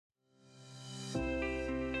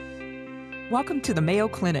Welcome to the Mayo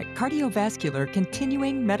Clinic Cardiovascular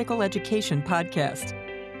Continuing Medical Education Podcast.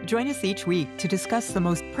 Join us each week to discuss the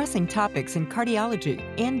most pressing topics in cardiology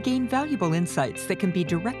and gain valuable insights that can be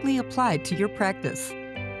directly applied to your practice.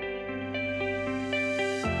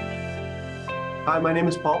 Hi, my name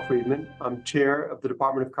is Paul Friedman. I'm chair of the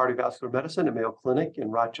Department of Cardiovascular Medicine at Mayo Clinic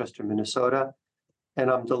in Rochester, Minnesota.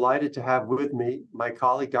 And I'm delighted to have with me my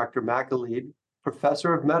colleague, Dr. Mac Khalid,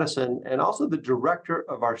 professor of medicine and also the director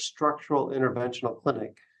of our structural interventional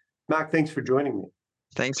clinic. Mac, thanks for joining me.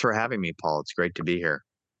 Thanks for having me, Paul. It's great to be here.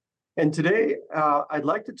 And today, I'd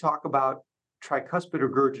like to talk about tricuspid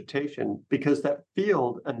regurgitation because that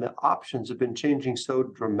field and the options have been changing so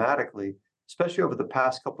dramatically, especially over the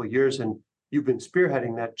past couple of years, and you've been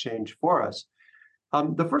spearheading that change for us.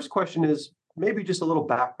 The first question is maybe just a little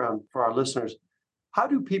background for our listeners. How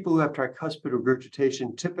do people who have tricuspid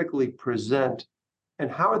regurgitation typically present, and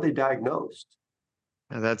how are they diagnosed?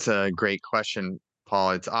 That's a great question,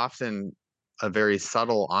 Paul. It's often a very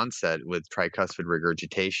subtle onset with tricuspid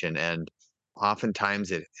regurgitation, and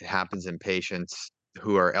oftentimes it happens in patients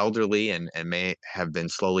who are elderly and may have been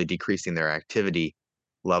slowly decreasing their activity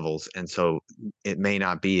levels. And so it may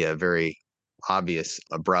not be a very obvious,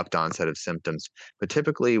 abrupt onset of symptoms, but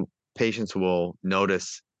typically patients will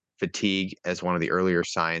notice fatigue as one of the earlier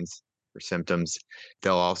signs or symptoms.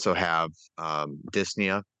 They'll also have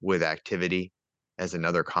dyspnea with activity as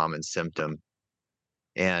another common symptom.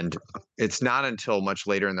 And it's not until much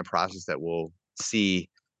later in the process that we'll see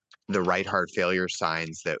the right heart failure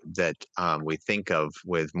signs that we think of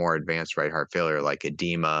with more advanced right heart failure, like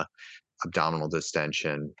edema, abdominal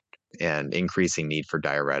distension, and increasing need for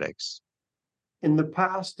diuretics. In the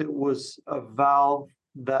past, it was a valve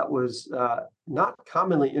that was not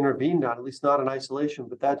commonly intervened on, at least not in isolation,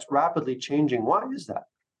 but that's rapidly changing. Why is that?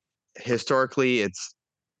 Historically,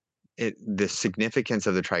 the significance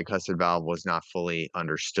of the tricuspid valve was not fully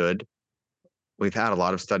understood. We've had a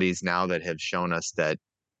lot of studies now that have shown us that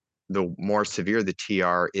the more severe the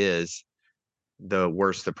TR is, the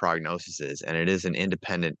worse the prognosis is, and it is an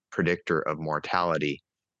independent predictor of mortality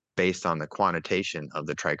based on the quantitation of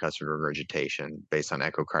the tricuspid regurgitation based on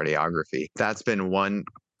echocardiography. That's been one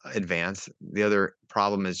advance. The other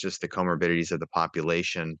problem is just the comorbidities of the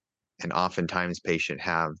population, and oftentimes patients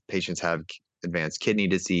have advanced kidney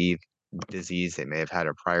disease. They may have had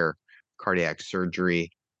a prior cardiac surgery,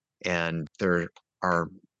 and there are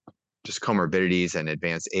just comorbidities and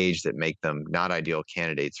advanced age that make them not ideal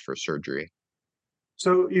candidates for surgery.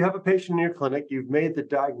 So you have a patient in your clinic, you've made the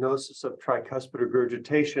diagnosis of tricuspid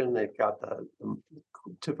regurgitation, they've got the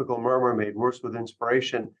typical murmur made worse with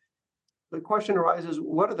inspiration. The question arises,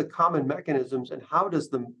 what are the common mechanisms and how does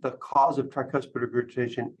the cause of tricuspid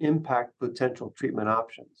regurgitation impact potential treatment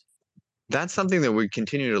options? That's something that we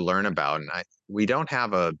continue to learn about, and we don't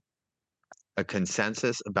have a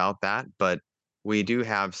consensus about that, but we do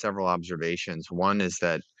have several observations. One is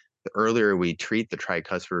that the earlier we treat the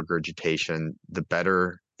tricuspid regurgitation, the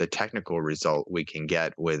better the technical result we can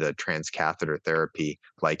get with a transcatheter therapy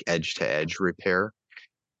like edge-to-edge repair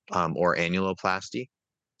or annuloplasty.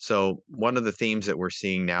 So one of the themes that we're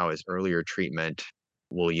seeing now is earlier treatment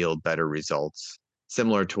will yield better results,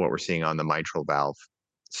 similar to what we're seeing on the mitral valve.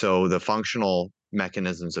 So the functional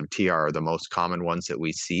mechanisms of TR are the most common ones that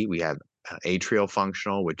we see. We have atrial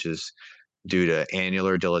functional, which is due to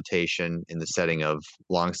annular dilatation in the setting of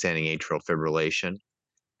longstanding atrial fibrillation.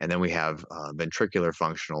 And then we have ventricular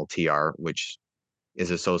functional TR, which is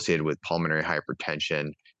associated with pulmonary hypertension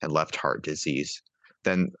and left heart disease.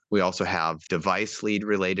 Then we also have device lead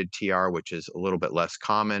related TR, which is a little bit less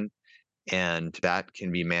common, and that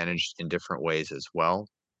can be managed in different ways as well.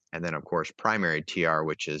 And then, of course, primary TR,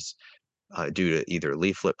 which is due to either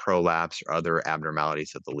leaflet prolapse or other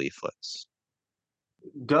abnormalities of the leaflets.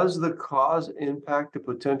 Does the cause impact a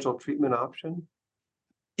potential treatment option?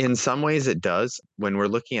 In some ways it does. When we're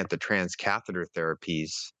looking at the transcatheter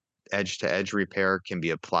therapies, edge-to-edge repair can be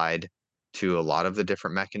applied to a lot of the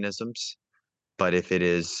different mechanisms. But if it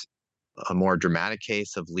is a more dramatic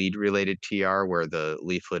case of lead-related TR where the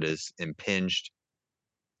leaflet is impinged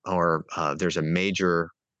or there's a major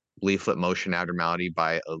leaflet motion abnormality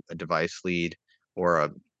by a device lead or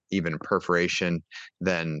even perforation,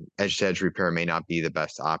 then edge-to-edge repair may not be the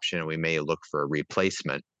best option, and we may look for a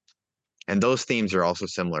replacement. And those themes are also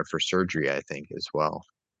similar for surgery, I think, as well.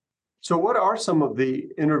 So what are some of the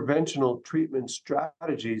interventional treatment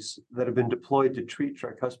strategies that have been deployed to treat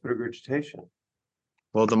tricuspid regurgitation?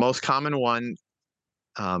 Well, the most common one,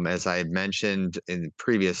 as I had mentioned in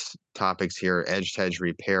previous topics here, edge-to-edge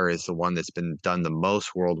repair is the one that's been done the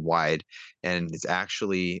most worldwide, and it's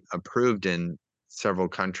actually approved in several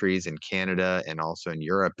countries in Canada and also in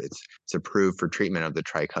Europe, it's approved for treatment of the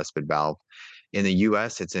tricuspid valve. In the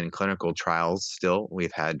US, it's in clinical trials still.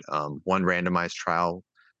 We've had one randomized trial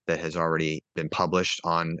that has already been published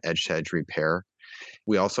on edge-to-edge repair.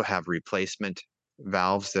 We also have replacement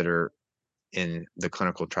valves that are in the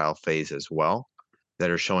clinical trial phase as well that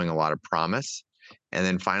are showing a lot of promise. And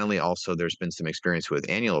then finally, also, there's been some experience with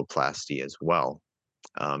annuloplasty as well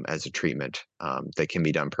as a treatment that can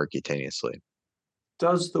be done percutaneously.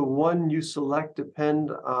 Does the one you select depend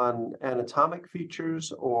on anatomic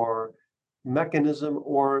features or mechanism,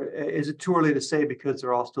 or is it too early to say because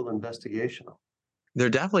they're all still investigational? There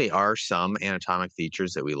definitely are some anatomic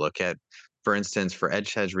features that we look at. For instance, for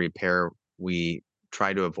edge-to-edge repair, we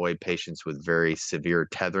try to avoid patients with very severe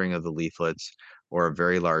tethering of the leaflets or a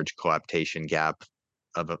very large coaptation gap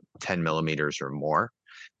of 10 millimeters or more,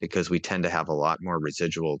 because we tend to have a lot more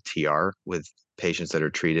residual TR with patients that are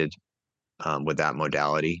treated with that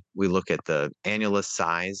modality. We look at the annulus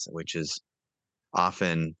size, which is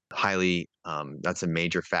often highly that's a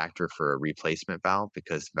major factor for a replacement valve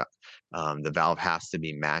because the valve has to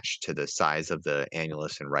be matched to the size of the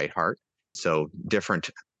annulus and right heart. So different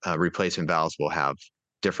replacement valves will have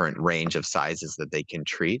different range of sizes that they can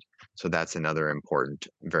treat. So that's another important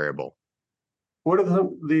variable. What are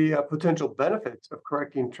the potential benefits of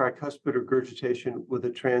correcting tricuspid regurgitation with a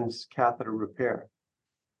transcatheter repair?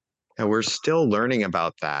 And we're still learning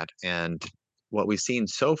about that. And what we've seen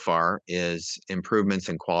so far is improvements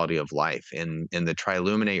in quality of life. In the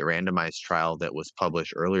Triluminate randomized trial that was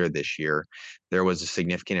published earlier this year, there was a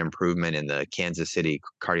significant improvement in the Kansas City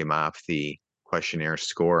cardiomyopathy questionnaire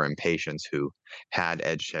score in patients who had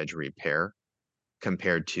edge-to-edge repair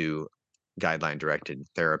compared to guideline directed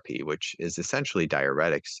therapy, which is essentially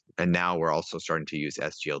diuretics. And now we're also starting to use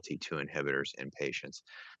SGLT2 inhibitors in patients.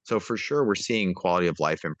 So for sure, we're seeing quality of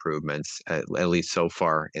life improvements, at least so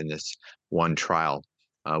far in this one trial.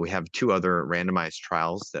 We have two other randomized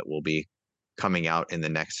trials that will be coming out in the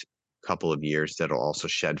next couple of years that'll also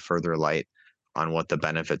shed further light on what the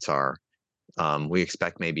benefits are. We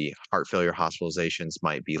expect maybe heart failure hospitalizations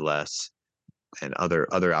might be less, and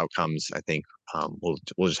other outcomes. I think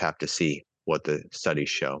we'll just have to see what the studies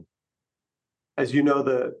show. As you know,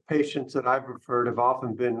 the patients that I've referred have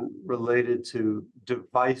often been related to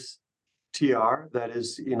device TR. That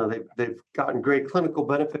is, they've gotten great clinical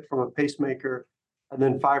benefit from a pacemaker, and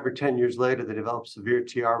then 5 or 10 years later, they develop severe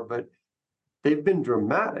TR, but they've been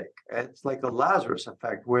dramatic. It's like a Lazarus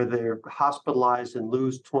effect where they're hospitalized and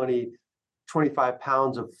lose 20, 25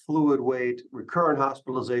 pounds of fluid weight, recurrent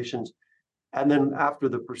hospitalizations. And then after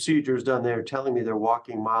the procedure is done, they're telling me they're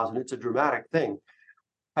walking miles, and it's a dramatic thing.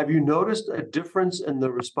 Have you noticed a difference in the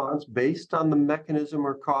response based on the mechanism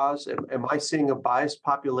or cause? Am I seeing a biased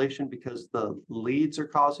population because the leads are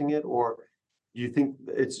causing it, or do you think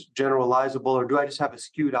it's generalizable, or do I just have a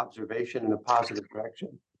skewed observation in a positive direction?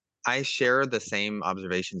 I share the same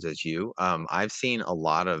observations as you. I've seen a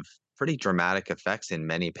lot of pretty dramatic effects in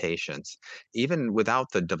many patients, even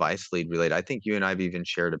without the device lead related. I think you and I've even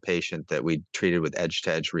shared a patient that we treated with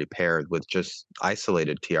edge-to-edge repair with just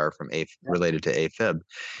isolated TR from Yeah. related to AFib.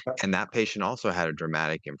 Yeah. And that patient also had a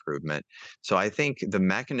dramatic improvement. So I think the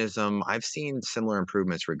mechanism, I've seen similar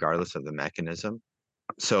improvements regardless of the mechanism.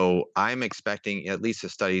 So I'm expecting, at least the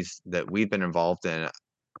studies that we've been involved in,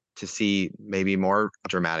 to see maybe more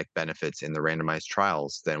dramatic benefits in the randomized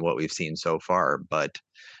trials than what we've seen so far. But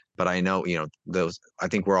I know, those, I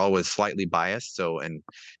think we're always slightly biased. So and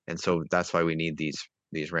so that's why we need these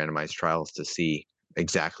randomized trials to see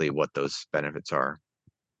exactly what those benefits are.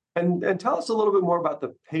 And tell us a little bit more about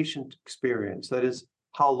the patient experience. That is,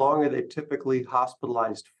 how long are they typically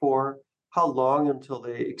hospitalized for? How long until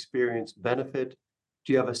they experience benefit?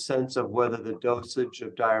 Do you have a sense of whether the dosage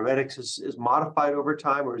of diuretics is modified over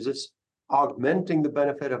time, or is this augmenting the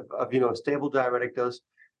benefit of a stable diuretic dose?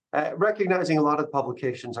 Recognizing a lot of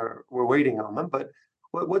publications we're waiting on them, but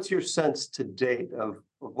what's your sense to date of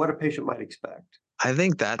what a patient might expect? I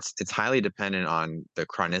think it's highly dependent on the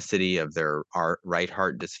chronicity of their right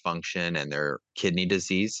heart dysfunction and their kidney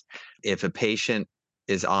disease. If a patient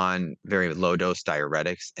is on very low dose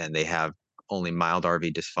diuretics and they have only mild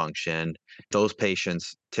RV dysfunction, those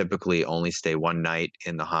patients typically only stay one night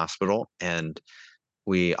in the hospital. And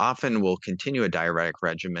we often will continue a diuretic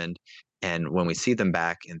regimen. And when we see them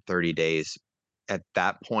back in 30 days, at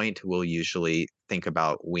that point, we'll usually think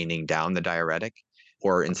about weaning down the diuretic,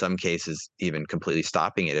 or in some cases, even completely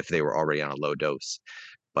stopping it if they were already on a low dose.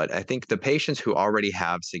 But I think the patients who already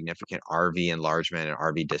have significant RV enlargement and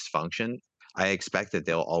RV dysfunction, I expect that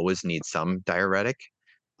they'll always need some diuretic,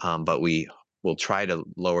 but we will try to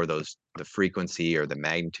lower the frequency or the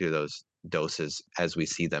magnitude of those doses as we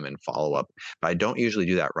see them in follow-up. But I don't usually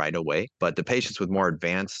do that right away. But the patients with more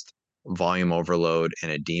advanced volume overload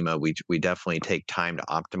and edema, we definitely take time to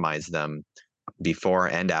optimize them before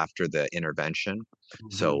and after the intervention.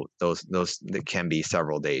 Mhm. So those that can be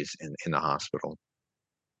several days in the hospital.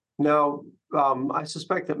 Now, I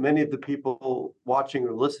suspect that many of the people watching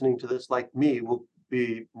or listening to this, like me, will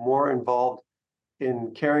be more involved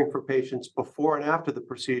in caring for patients before and after the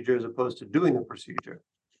procedure as opposed to doing the procedure.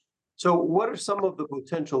 So, what are some of the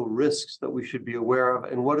potential risks that we should be aware of,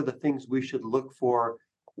 and what are the things we should look for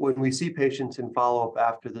when we see patients in follow up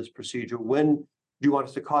after this procedure? When do you want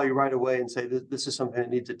us to call you right away and say this is something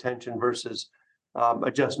that needs attention versus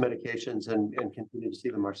adjust medications and continue to see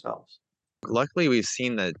them ourselves? Luckily, we've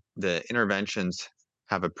seen that the interventions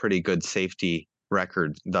have a pretty good safety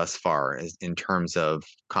record thus far in terms of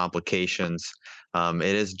complications.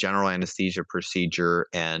 It is general anesthesia procedure,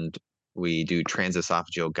 and we do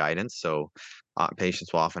transesophageal guidance. So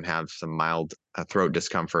patients will often have some mild throat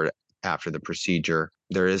discomfort after the procedure.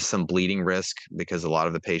 There is some bleeding risk because a lot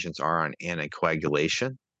of the patients are on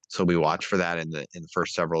anticoagulation. So we watch for that in the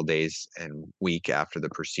first several days and week after the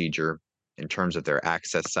procedure in terms of their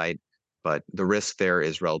access site, but the risk there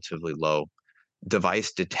is relatively low.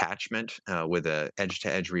 Device detachment with a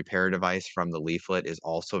edge-to-edge repair device from the leaflet is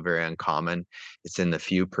also very uncommon. It's in the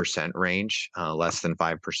few percent range, less than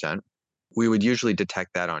 5%. We would usually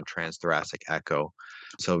detect that on transthoracic echo.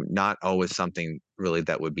 So not always something really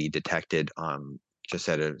that would be detected just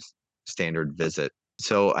at a standard visit.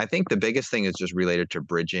 So I think the biggest thing is just related to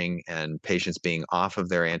bridging and patients being off of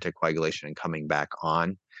their anticoagulation and coming back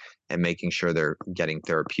on and making sure they're getting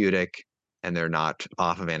therapeutic and they're not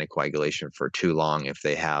off of anticoagulation for too long if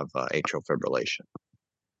they have atrial fibrillation.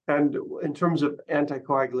 And in terms of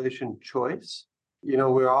anticoagulation choice, you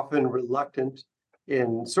know, we're often reluctant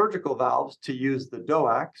in surgical valves to use the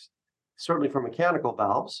DOACs, certainly for mechanical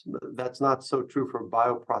valves. That's not so true for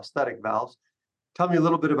bioprosthetic valves. Tell me a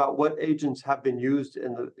little bit about what agents have been used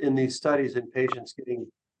in these studies in patients getting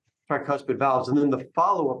tricuspid valves. And then the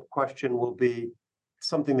follow-up question will be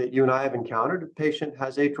something that you and I have encountered. A patient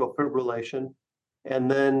has atrial fibrillation,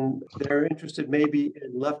 and then they're interested maybe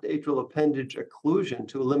in left atrial appendage occlusion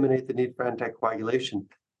to eliminate the need for anticoagulation.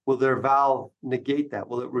 Will their valve negate that?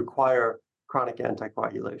 Will it require chronic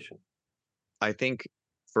anticoagulation? I think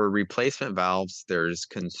for replacement valves, there's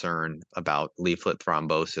concern about leaflet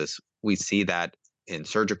thrombosis. We see that in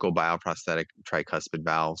surgical bioprosthetic tricuspid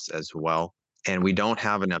valves as well. And we don't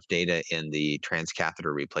have enough data in the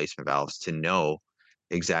transcatheter replacement valves to know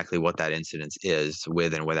exactly what that incidence is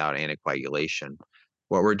with and without anticoagulation.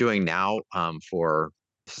 What we're doing now for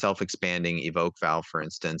self-expanding evoke valve, for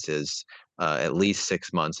instance, is at least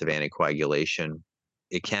 6 months of anticoagulation.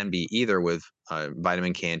 It can be either with a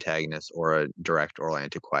vitamin K antagonist or a direct oral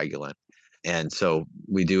anticoagulant. And so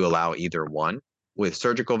we do allow either one. With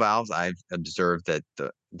surgical valves, I've observed that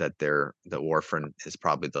the warfarin is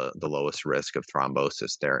probably the lowest risk of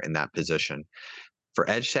thrombosis there in that position. For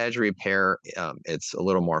edge-to-edge repair, it's a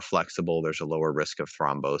little more flexible. There's a lower risk of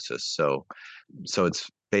thrombosis. So it's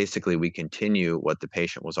basically we continue what the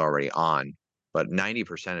patient was already on, but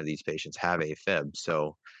 90% of these patients have AFib.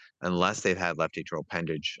 So unless they've had left atrial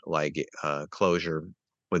appendage like closure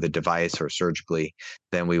with a device or surgically,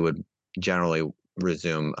 then we would generally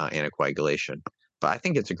resume anticoagulation. But I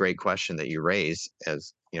think it's a great question that you raise.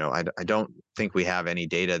 As you know, I don't think we have any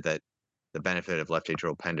data that the benefit of left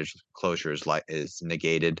atrial appendage closure is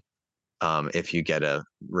negated if you get a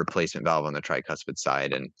replacement valve on the tricuspid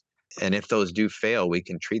side. And if those do fail, we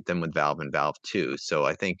can treat them with valve and valve too. So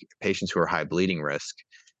I think patients who are high bleeding risk,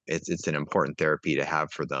 it's an important therapy to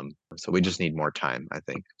have for them. So we just need more time, I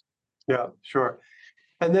think. Yeah, sure.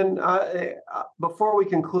 And then before we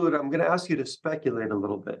conclude, I'm going to ask you to speculate a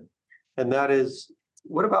little bit. And that is,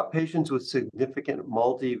 what about patients with significant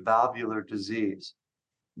multivalvular disease?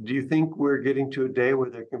 Do you think we're getting to a day where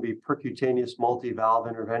there can be percutaneous multi-valve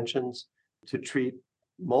interventions to treat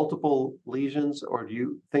multiple lesions? Or do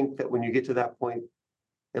you think that when you get to that point,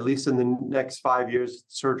 at least in the next 5 years,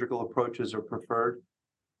 surgical approaches are preferred?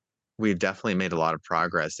 We've definitely made a lot of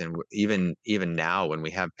progress, and even now, when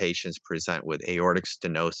we have patients present with aortic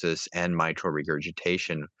stenosis and mitral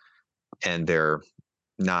regurgitation, and they're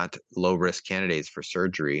not low risk candidates for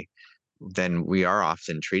surgery, then we are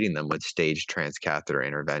often treating them with staged transcatheter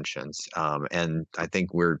interventions. And I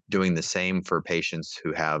think we're doing the same for patients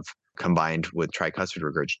who have combined with tricuspid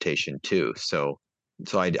regurgitation too. So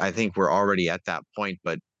I think we're already at that point,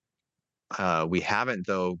 but we haven't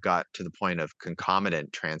though got to the point of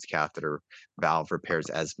concomitant transcatheter valve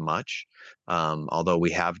repairs as much, although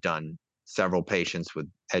we have done several patients with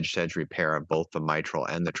edge-to-edge repair of both the mitral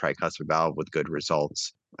and the tricuspid valve with good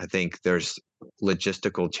results. I think there's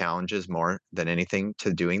logistical challenges more than anything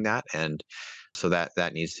to doing that, and so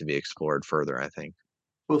that needs to be explored further, I think.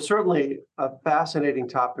 Well, certainly a fascinating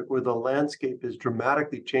topic where the landscape is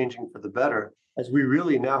dramatically changing for the better, as we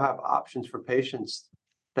really now have options for patients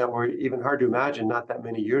that were even hard to imagine not that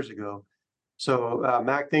many years ago. So,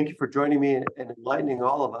 Mac, thank you for joining me and enlightening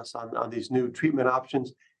all of us on these new treatment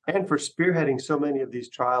options and for spearheading so many of these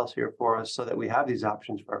trials here for us so that we have these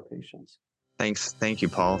options for our patients. Thanks. Thank you,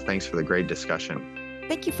 Paul. Thanks for the great discussion.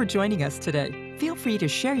 Thank you for joining us today. Feel free to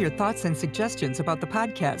share your thoughts and suggestions about the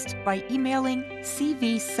podcast by emailing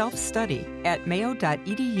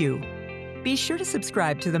cvselfstudy@mayo.edu. Be sure to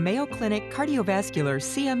subscribe to the Mayo Clinic Cardiovascular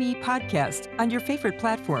CME podcast on your favorite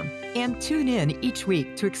platform and tune in each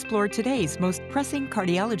week to explore today's most pressing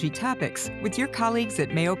cardiology topics with your colleagues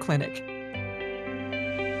at Mayo Clinic.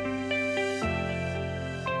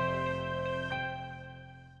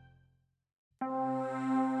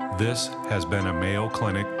 This has been a Mayo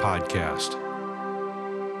Clinic podcast.